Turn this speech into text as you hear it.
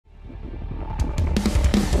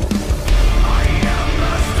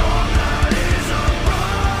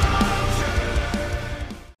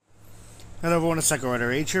Hello everyone, it's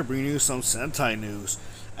Dekaranger H here, bringing you some Sentai news.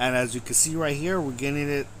 And as you can see right here, we're getting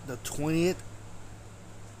it the 20th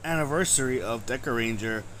anniversary of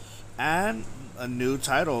Dekaranger, and a new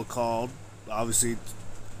title called, obviously,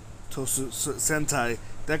 Tokusou Sentai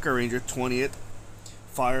Dekaranger 20th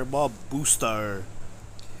Fireball Booster.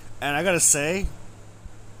 And I gotta say,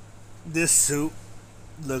 this suit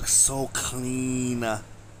looks so clean.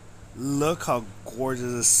 Look how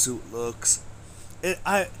gorgeous this suit looks.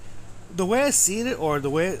 The way I see it, or the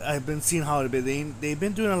way I've been seeing how they've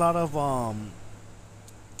been doing a lot of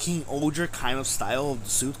King Oger kind of style of the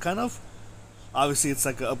suit, kind of. Obviously, it's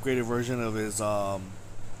like an upgraded version of his I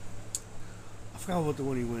forgot what the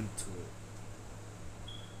one he went to.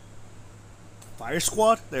 Fire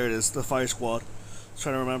Squad. There it is, the Fire Squad. I was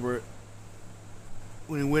trying to remember it.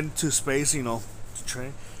 When he went to space, to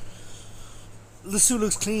train. The suit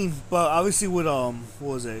looks clean, but obviously with what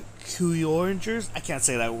was it, Kyojers? I can't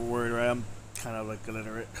say that word right. I'm kind of like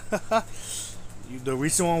illiterate. The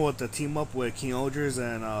recent one with the team up with Kyojers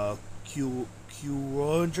and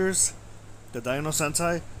Kyojers, the Dino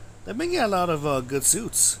Sentai, they're making a lot of good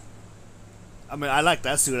suits. I mean, I like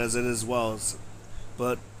that suit as it is as well,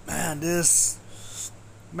 but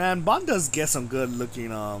man, Bond does get some good looking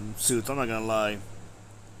suits. I'm not gonna lie.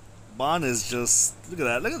 Bond is just look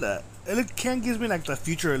at that. It kind of gives me like the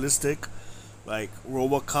futuristic, like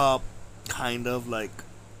RoboCop, kind of like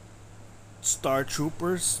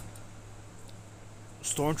stormtroopers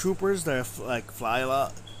that like fly a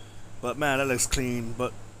lot. But man, that looks clean.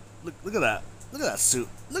 But look at that suit.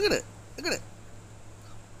 Look at it.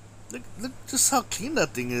 Look just how clean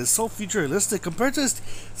that thing is. So futuristic compared to his.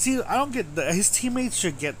 See, I don't get his teammates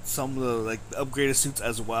should get some of the like upgraded suits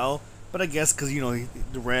as well. But I guess because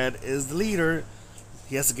the Red is the leader,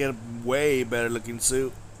 he has to get a way better looking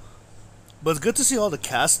suit. But it's good to see all the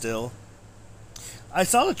cast still. I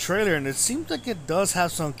saw the trailer and it seems like it does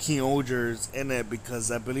have some Kyojers in it,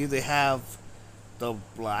 because I believe they have the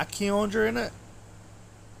black Kyoger in it.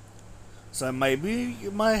 So it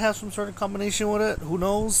might have some sort of combination with it. Who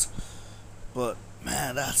knows? But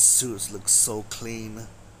man, that suit looks so clean.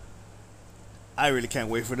 I really can't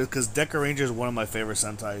wait for this, because Dekaranger is one of my favorite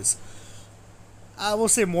Sentais. I will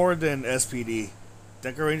say more than SPD.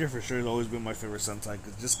 Dekaranger for sure has always been my favorite Sentai,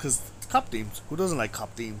 just because cop themes. Who doesn't like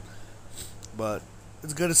cop theme? But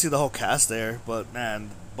it's good to see the whole cast there. But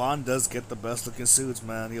man, Bond does get the best looking suits,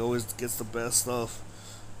 man. He always gets the best stuff.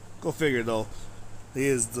 Go figure though. He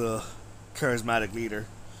is the charismatic leader.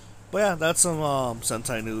 But yeah, that's some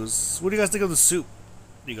Sentai news. What do you guys think of the suit?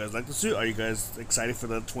 Do you guys like the suit? Are you guys excited for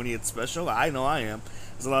the 20th special? I know I am.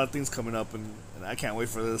 There's a lot of things coming up, and I can't wait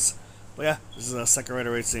for this. But yeah, this is a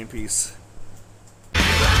Dekaranger saying peace.